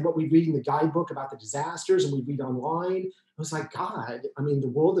news and what we'd read in the guidebook about the disasters and we'd read online. It was like, God, I mean, the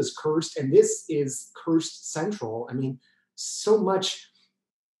world is cursed, and this is cursed central. I mean, so much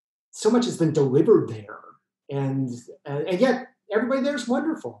has been delivered there. And yet everybody there is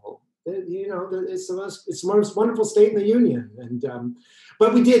wonderful. It's the most wonderful state in the union. And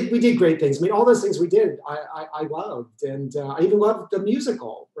but we did great things. I mean, all those things we did, I loved, and I even loved the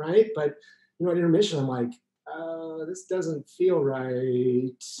musical, right? But at intermission, I'm like, this doesn't feel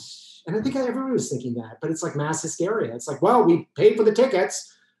right. And I think everybody was thinking that, but it's like mass hysteria. It's like, well, we paid for the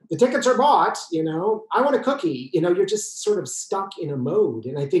tickets. The tickets are bought, I want a cookie. You're just sort of stuck in a mode.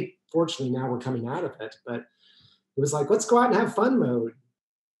 And I think, fortunately, now we're coming out of it. But it was like, let's go out and have fun mode.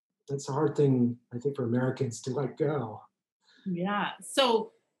 That's a hard thing, I think, for Americans to let go. Yeah.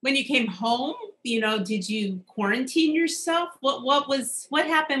 So when you came home, did you quarantine yourself? What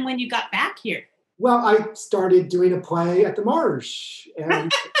happened when you got back here? Well, I started doing a play at the Marsh.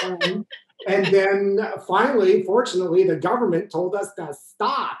 And and then finally, fortunately, the government told us to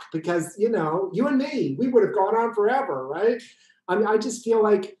stop because, you and me, we would have gone on forever, right? I mean, I just feel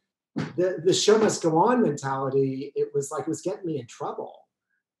like the show must go on mentality. It was getting me in trouble.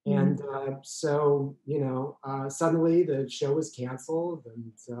 And so, suddenly the show was canceled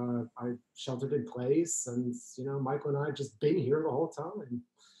and I sheltered in place. And, Michael and I have just been here the whole time.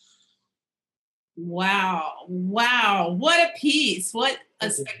 Wow. What a piece. What a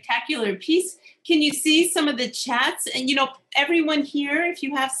spectacular piece. Can you see some of the chats? And, everyone here, if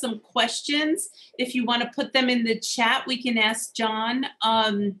you have some questions, if you want to put them in the chat, we can ask John.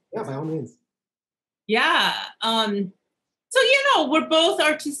 Yeah, by all means. Yeah. So, we're both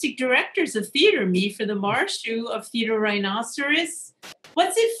artistic directors of theater, me for the Marsh, you of Theater Rhinoceros.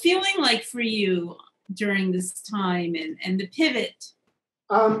 What's it feeling like for you during this time and the pivot?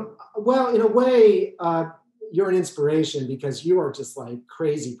 Well, in a way, you're an inspiration because you are just like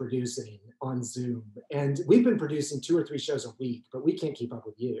crazy producing on Zoom. And we've been producing 2 or 3 shows a week, but we can't keep up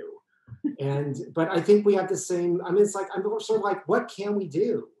with you. But I think we have the same, it's like, I'm sort of like, what can we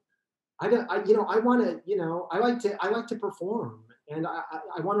do? I like to perform, and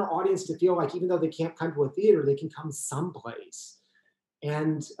I want our audience to feel like even though they can't come to a theater, they can come someplace.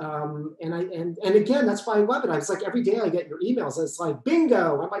 And again, that's why I love it. I was like, every day I get your emails. It's like,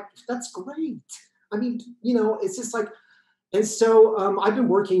 bingo. I'm like, that's great. I mean, it's just like, and so I've been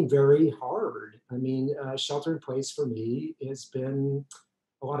working very hard. Shelter in place for me has been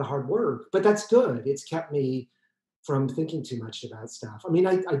a lot of hard work, but that's good. It's kept me from thinking too much about stuff.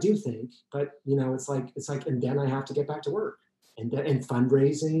 I do think, but it's like, and then I have to get back to work and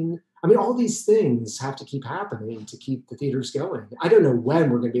fundraising. All these things have to keep happening to keep the theaters going. I don't know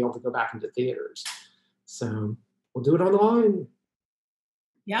when we're going to be able to go back into theaters. So we'll do it online.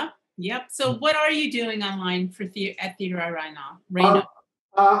 Yeah. Yep. So what are you doing online for at Theater Rhino?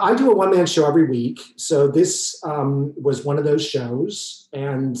 I do a one-man show every week. So this was one of those shows,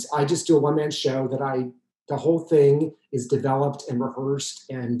 and I just do a one-man show that the whole thing is developed and rehearsed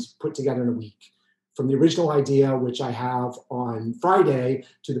and put together in a week. From the original idea, which I have on Friday,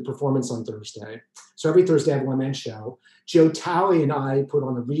 to the performance on Thursday. So every Thursday I have a one-man show. Joe Talley and I put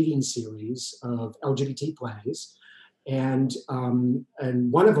on a reading series of LGBT plays. And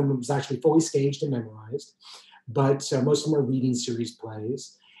one of them was actually fully staged and memorized, but most of them are reading series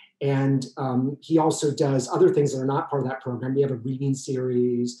plays. And he also does other things that are not part of that program. We have a reading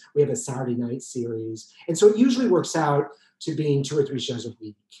series, we have a Saturday night series. And so it usually works out to being 2 or 3 shows a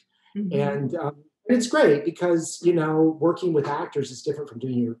week. Mm-hmm. And it's great because, working with actors is different from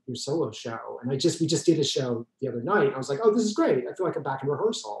doing your solo show. And we just did a show the other night. I was like, oh, this is great. I feel like I'm back in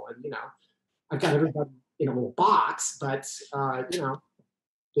rehearsal. And, I've got everybody in a little box, but,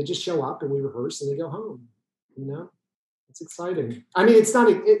 they just show up and we rehearse and they go home, It's exciting.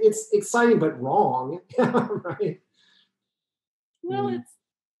 It's exciting, but wrong, right? Well,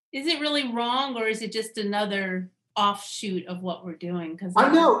 is it really wrong, or is it just another offshoot of what we're doing? Because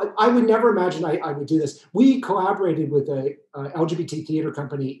I know, I would never imagine I would do this. We collaborated with a LGBT theater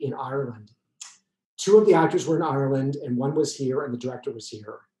company in Ireland. 2 of the actors were in Ireland, and 1 was here, and the director was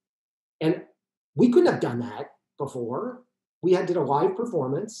here. And we couldn't have done that before. We did a live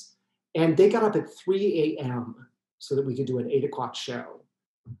performance, and they got up at 3 a.m. so that we could do an 8 o'clock show.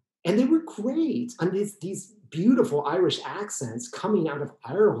 And they were great. These beautiful Irish accents coming out of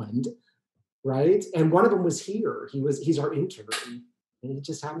Ireland, right? And one of them was here. He's our intern, and he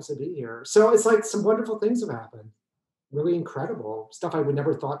just happens to be here. So it's like some wonderful things have happened. Really incredible stuff I would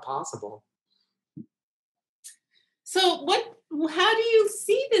never thought possible. So how do you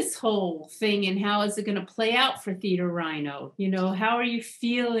see this whole thing, and how is it going to play out for Theater Rhino? How are you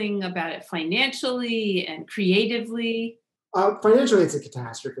feeling about it financially and creatively? Financially, it's a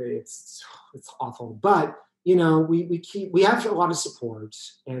catastrophe. It's awful, but we have a lot of support,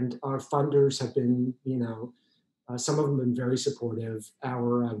 and our funders have been, some of them have been very supportive.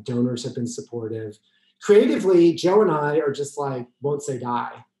 Our donors have been supportive. Creatively, Joe and I are just like, won't say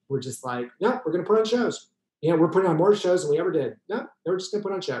die. were just like, no, we're going to put on shows. We're putting on more shows than we ever did. No, we're just going to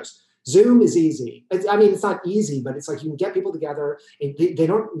put on shows. Zoom is easy. I mean, it's not easy, but it's like you can get people together. And they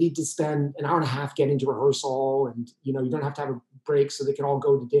don't need to spend an hour and a half getting to rehearsal, and you don't have to have a break so they can all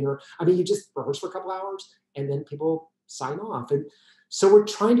go to dinner. I mean, you just rehearse for a couple hours, and then people sign off. And so we're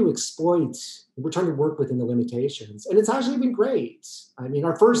trying to work within the limitations, and it's actually been great. I mean,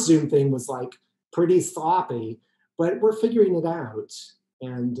 our first Zoom thing was like pretty sloppy, but we're figuring it out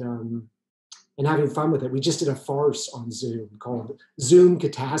and having fun with it. We just did a farce on Zoom called Zoom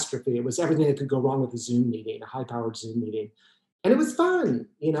Catastrophe. It was everything that could go wrong with a Zoom meeting, a high-powered Zoom meeting. And it was fun,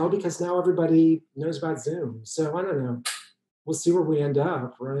 because now everybody knows about Zoom. So I don't know. We'll see where we end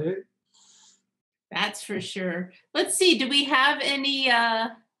up, right? That's for sure. Let's see. Do we have any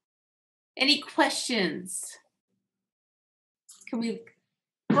questions?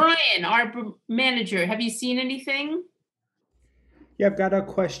 Brian, our manager, have you seen anything? Yeah, I've got a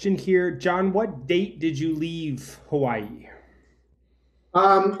question here. John, what date did you leave Hawaii?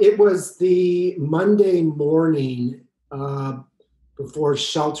 It was the Monday morning before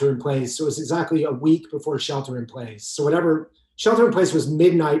shelter in place. So it was exactly a week before shelter in place. So whatever, shelter in place was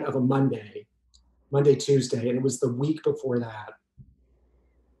midnight of a Monday, Tuesday, and it was the week before that.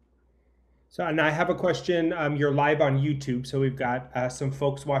 So, and I have a question. You're live on YouTube, so we've got some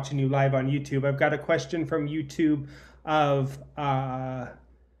folks watching you live on YouTube. I've got a question from YouTube of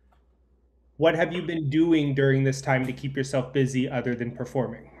what have you been doing during this time to keep yourself busy other than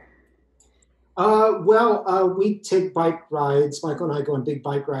performing? We take bike rides. Michael and I go on big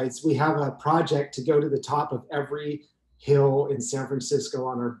bike rides. We have a project to go to the top of every hill in San Francisco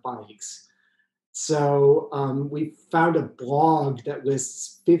on our bikes. So we found a blog that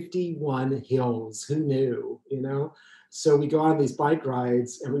lists 51 hills. Who knew, So we go on these bike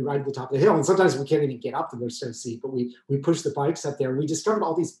rides and we ride to the top of the hill. And sometimes we can't even get up to they're so steep, but we push the bikes up there. And we discovered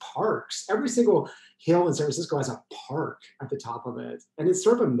all these parks. Every single hill in San Francisco has a park at the top of it. And it's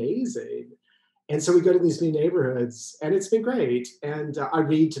sort of amazing. And so we go to these new neighborhoods and it's been great. And I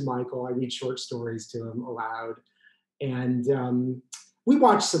read to Michael, I read short stories to him aloud. And we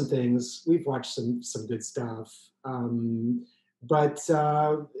watch some things. We've watched some good stuff. But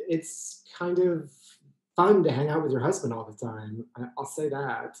it's kind of fun to hang out with your husband all the time. I'll say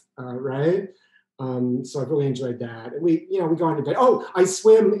that, right? So I've really enjoyed that. And we go on to bed. Oh, I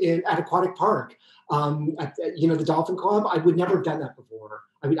swim at Aquatic Park, at the Dolphin Club. I would never have done that before.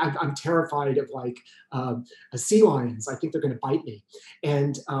 I mean, I'm terrified of sea lions. I think they're going to bite me.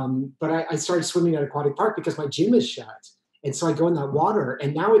 And but I started swimming at Aquatic Park because my gym is shut. And so I go in that water,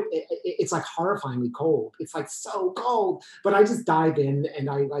 and now it's like horrifyingly cold. It's like so cold, but I just dive in, and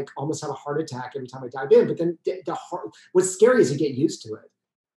I almost have a heart attack every time I dive in. But then what's scary is you get used to it,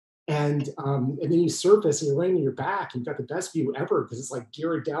 and then you surface and you're laying on your back. And you've got the best view ever because it's like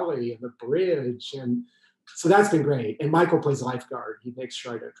Ghirardelli and the bridge, and so that's been great. And Michael plays lifeguard. He makes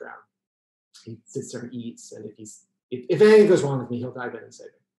sure I don't drown. He sits there and eats, and if anything goes wrong with me, he'll dive in and save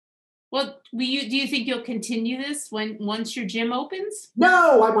me. Well, do you think you'll continue this once your gym opens?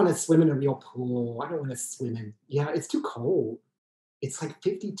 No, I want to swim in a real pool. I don't want to swim in. Yeah, it's too cold. It's like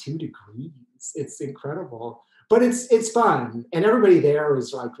 52 degrees. It's incredible, but it's fun, and everybody there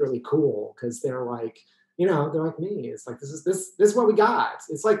is like really cool because they're like, they're like me. It's like this is what we got.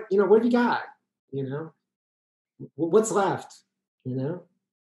 It's like, what have you got? What's left?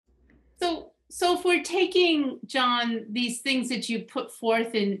 So if we're taking, John, these things that you put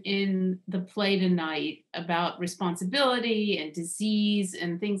forth in the play tonight about responsibility and disease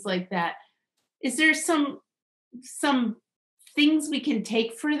and things like that, is there some things we can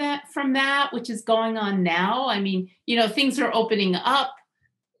take from that, which is going on now? I mean, things are opening up.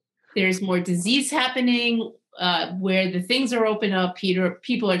 There's more disease happening where the things are open up.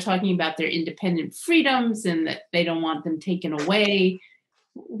 People are talking about their independent freedoms and that they don't want them taken away.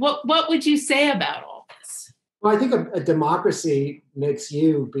 What would you say about all this? Well, I think a democracy makes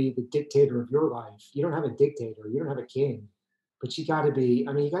you be the dictator of your life. You don't have a dictator. You don't have a king. But you got to be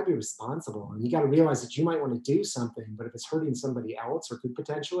responsible. And you got to realize that you might want to do something, but if it's hurting somebody else or could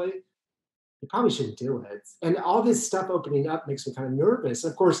potentially, you probably shouldn't do it. And all this stuff opening up makes me kind of nervous.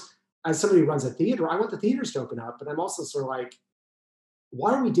 And of course, as somebody who runs a theater, I want the theaters to open up. But I'm also sort of like,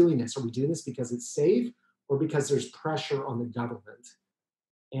 why are we doing this? Are we doing this because it's safe or because there's pressure on the government?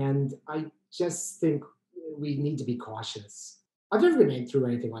 And I just think we need to be cautious. I've never been through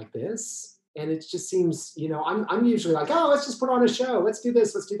anything like this. And it just seems, I'm usually like, oh, let's just put on a show. Let's do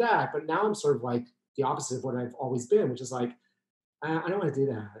this, let's do that. But now I'm sort of like the opposite of what I've always been, which is like, I don't want to do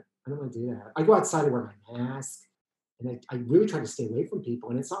that. I go outside and wear my mask. And I really try to stay away from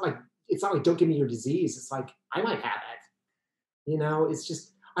people. And it's not like, don't give me your disease. It's like, I might have it. It's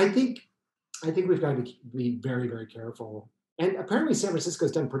just, I think we've got to be very, very careful. And apparently San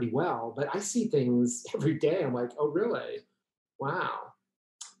Francisco's done pretty well, but I see things every day. I'm like, oh, really? Wow.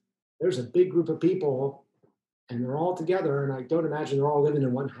 There's a big group of people and they're all together. And I don't imagine they're all living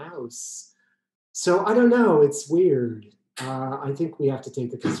in one house. So I don't know. It's weird. I think we have to take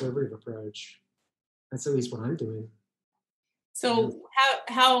the conservative approach. That's at least what I'm doing. So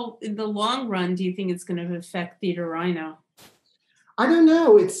how in the long run do you think it's going to affect Theater Rhino? I don't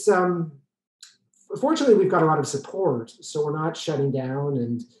know. It's fortunately we've got a lot of support, so we're not shutting down.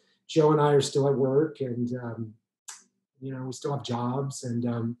 And Joe and I are still at work, and we still have jobs.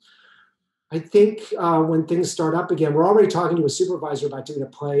 And I think when things start up again, we're already talking to a supervisor about doing a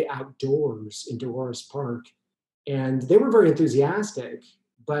play outdoors in Dolores Park, and they were very enthusiastic.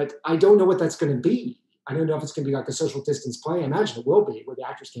 But I don't know what that's going to be. I don't know if it's going to be like a social distance play. I imagine it will be, where the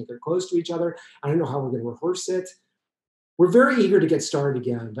actors can't get close to each other. I don't know how we're going to rehearse it. We're very eager to get started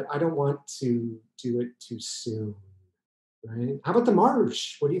again, but I don't want to do it too soon, right? How about the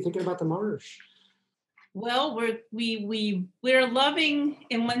Marsh? What are you thinking about the Marsh? Well, we're loving,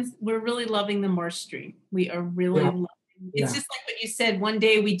 and we're really loving the Marsh stream. We are really loving. It's just like what you said. One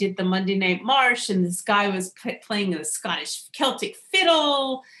day we did the Monday Night Marsh, and this guy was playing a Scottish Celtic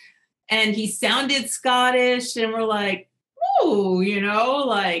fiddle, and he sounded Scottish, and we're like, oh,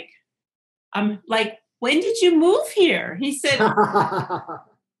 I'm like, when did you move here? He said,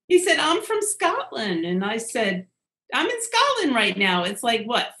 I'm from Scotland. And I said, I'm in Scotland right now. It's like,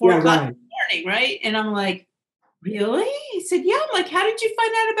 what, 4 o'clock in the morning, right? And I'm like, really? He said, yeah. I'm like, how did you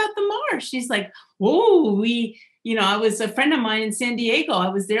find out about the Marsh? He's like, oh, I was a friend of mine in San Diego. I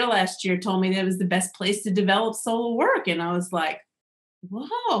was there last year, told me that it was the best place to develop solo work. And I was like,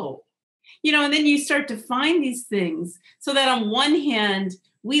 whoa. And then you start to find these things, so that on one hand,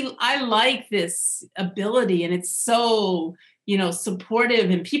 I like this ability, and it's so, supportive,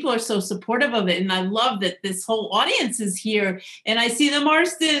 and people are so supportive of it. And I love that this whole audience is here, and I see the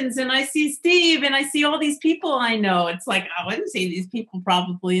Marstons, and I see Steve, and I see all these people I know. It's like, I wouldn't say these people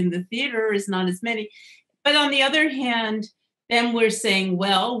probably in the theater is not as many. But on the other hand, then we're saying,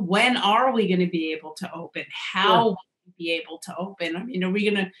 well, when are we going to be able to open? How will we be able to open? I mean, are we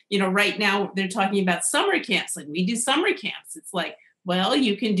going to, right now they're talking about summer camps. Like, we do summer camps. It's like, well,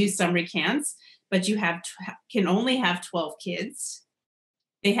 you can do summer camps, but you can only have 12 kids.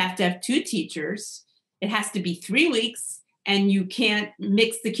 They have to have 2 teachers. It has to be 3 weeks, and you can't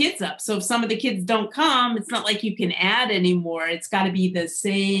mix the kids up. So if some of the kids don't come, it's not like you can add anymore. It's got to be the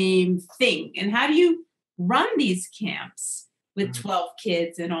same thing. And how do you run these camps with 12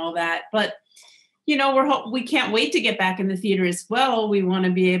 kids and all that? But we can't wait to get back in the theater as well. We want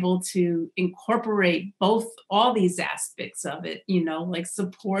to be able to incorporate all these aspects of it, like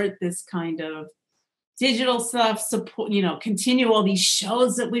support this kind of digital stuff, support, continue all these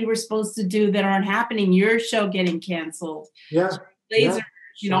shows that we were supposed to do that aren't happening. Your show getting canceled. Yeah. Laser,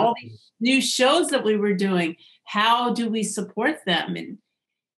 all these new shows that we were doing. How do we support them? And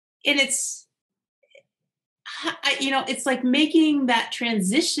it's, it's like making that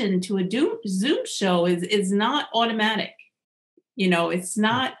transition to a Zoom show is not automatic. It's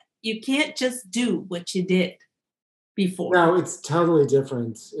not, you can't just do what you did before. No, it's totally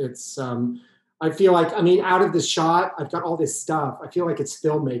different. It's, I feel like, out of the shot, I've got all this stuff. I feel like it's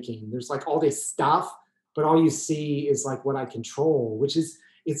filmmaking. There's like all this stuff, but all you see is like what I control, which is,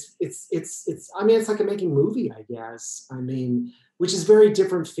 it's like a making movie, I guess. Which is very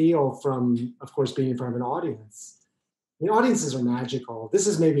different feel from, of course, being in front of an audience. Audiences are magical. This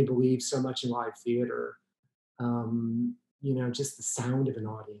has made me believe so much in live theater. Just the sound of an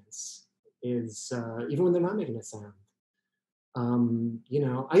audience is, even when they're not making a sound.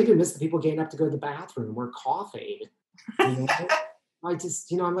 I even miss the people getting up to go to the bathroom or coughing. I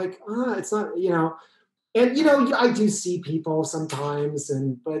just, I'm like, it's not, and, I do see people sometimes,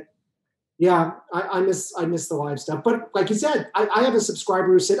 but yeah, I miss the live stuff. But like you said, I have a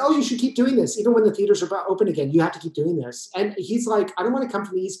subscriber who said, oh, you should keep doing this. Even when the theaters are about open again, you have to keep doing this. And he's like, I don't want to come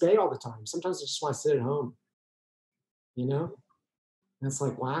from the East Bay all the time. Sometimes I just want to sit at home. And it's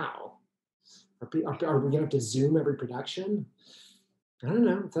like, wow. Are we going to have to Zoom every production? I don't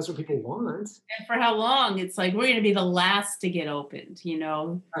know if that's what people want. And for how long? It's like, we're going to be the last to get opened,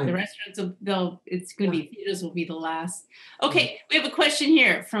 Right. The restaurants, it's going to be, theaters will be the last. Okay, we have a question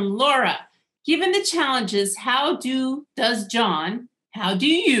here from Laura. Given the challenges, how do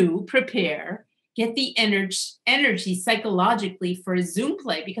you prepare, get the energy psychologically for a Zoom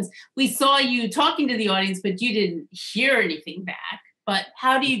play? Because we saw you talking to the audience, but you didn't hear anything back. But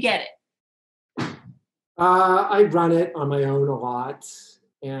how do you get it? I run it on my own a lot.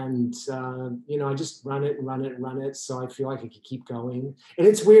 And, I just run it and run it and run it. So I feel like I could keep going. And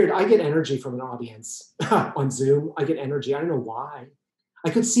it's weird. I get energy from an audience on Zoom. I get energy. I don't know why. I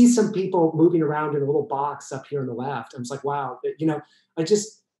could see some people moving around in a little box up here on the left. I was like, wow,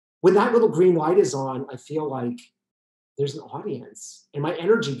 when that little green light is on, I feel like there's an audience and my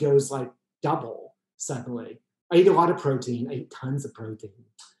energy goes like double suddenly. I eat a lot of protein. I eat tons of protein.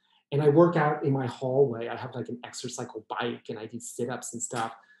 And I work out in my hallway. I have like an exercycle bike and I do sit-ups and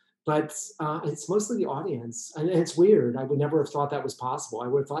stuff. But it's mostly the audience. And it's weird. I would never have thought that was possible. I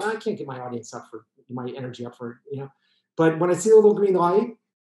would have thought, I can't get my audience up for my energy up for, But when I see a little green light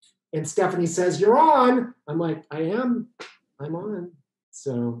and Stephanie says, you're on, I'm like, I'm on.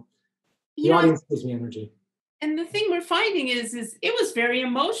 So the audience gives me energy. And the thing we're finding is it was very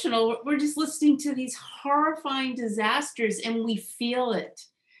emotional. We're just listening to these horrifying disasters and we feel it.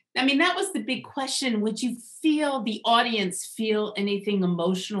 I mean, that was the big question. Would you feel the audience feel anything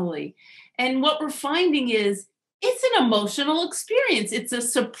emotionally? And what we're finding is it's an emotional experience. It's a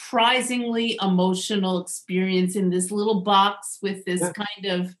surprisingly emotional experience in this little box with this kind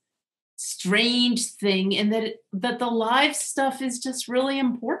of strange thing, and that the live stuff is just really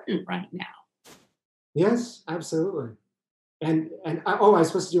important right now. Yes, absolutely. And I was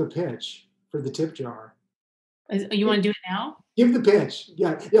supposed to do a pitch for the tip jar. You want to do it now? Give the pitch.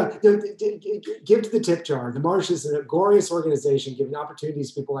 Yeah. Give to the tip jar. The Marsh is a glorious organization giving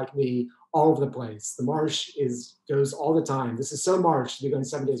opportunities to people like me all over the place. The Marsh goes all the time. This is so Marsh to be going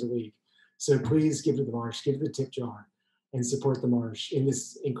 7 days a week. So please give to the Marsh, give to the tip jar, and support the Marsh in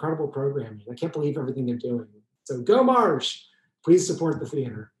this incredible programming. I can't believe everything they're doing. So go Marsh. Please support the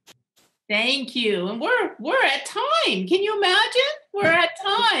theater. Thank you. And we're at time. Can you imagine? We're at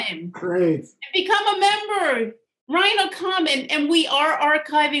time. Great. And become a member. Rhino, come. And we are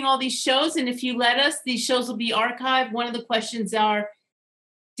archiving all these shows. And if you let us, these shows will be archived. One of the questions are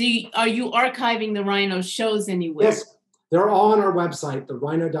you archiving the Rhino shows anywhere? Yes, they're all on our website,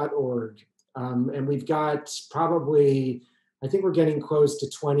 therhino.org. And we've got probably, I think we're getting close to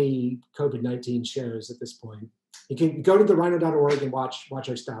 20 COVID-19 shows at this point. You can go to therhino.org and watch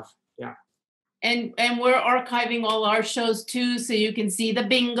our stuff. Yeah. And we're archiving all our shows too, so you can see the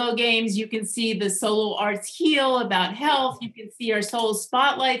bingo games, you can see the Solo Arts Heal about health, you can see our solo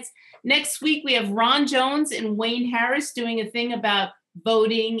spotlights. Next week we have Ron Jones and Wayne Harris doing a thing about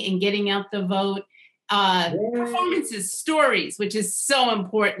voting and getting out the vote. Performances, stories, which is so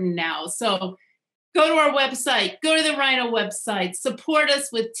important now. So go to our website, go to the Rhino website, support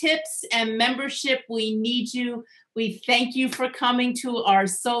us with tips and membership. We need you. We thank you for coming to our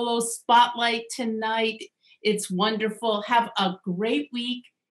solo spotlight tonight. It's wonderful. Have a great week.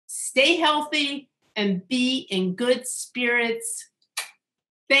 Stay healthy and be in good spirits.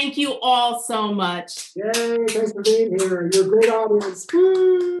 Thank you all so much. Yay, thanks for being here. You're a great audience.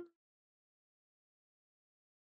 Woo!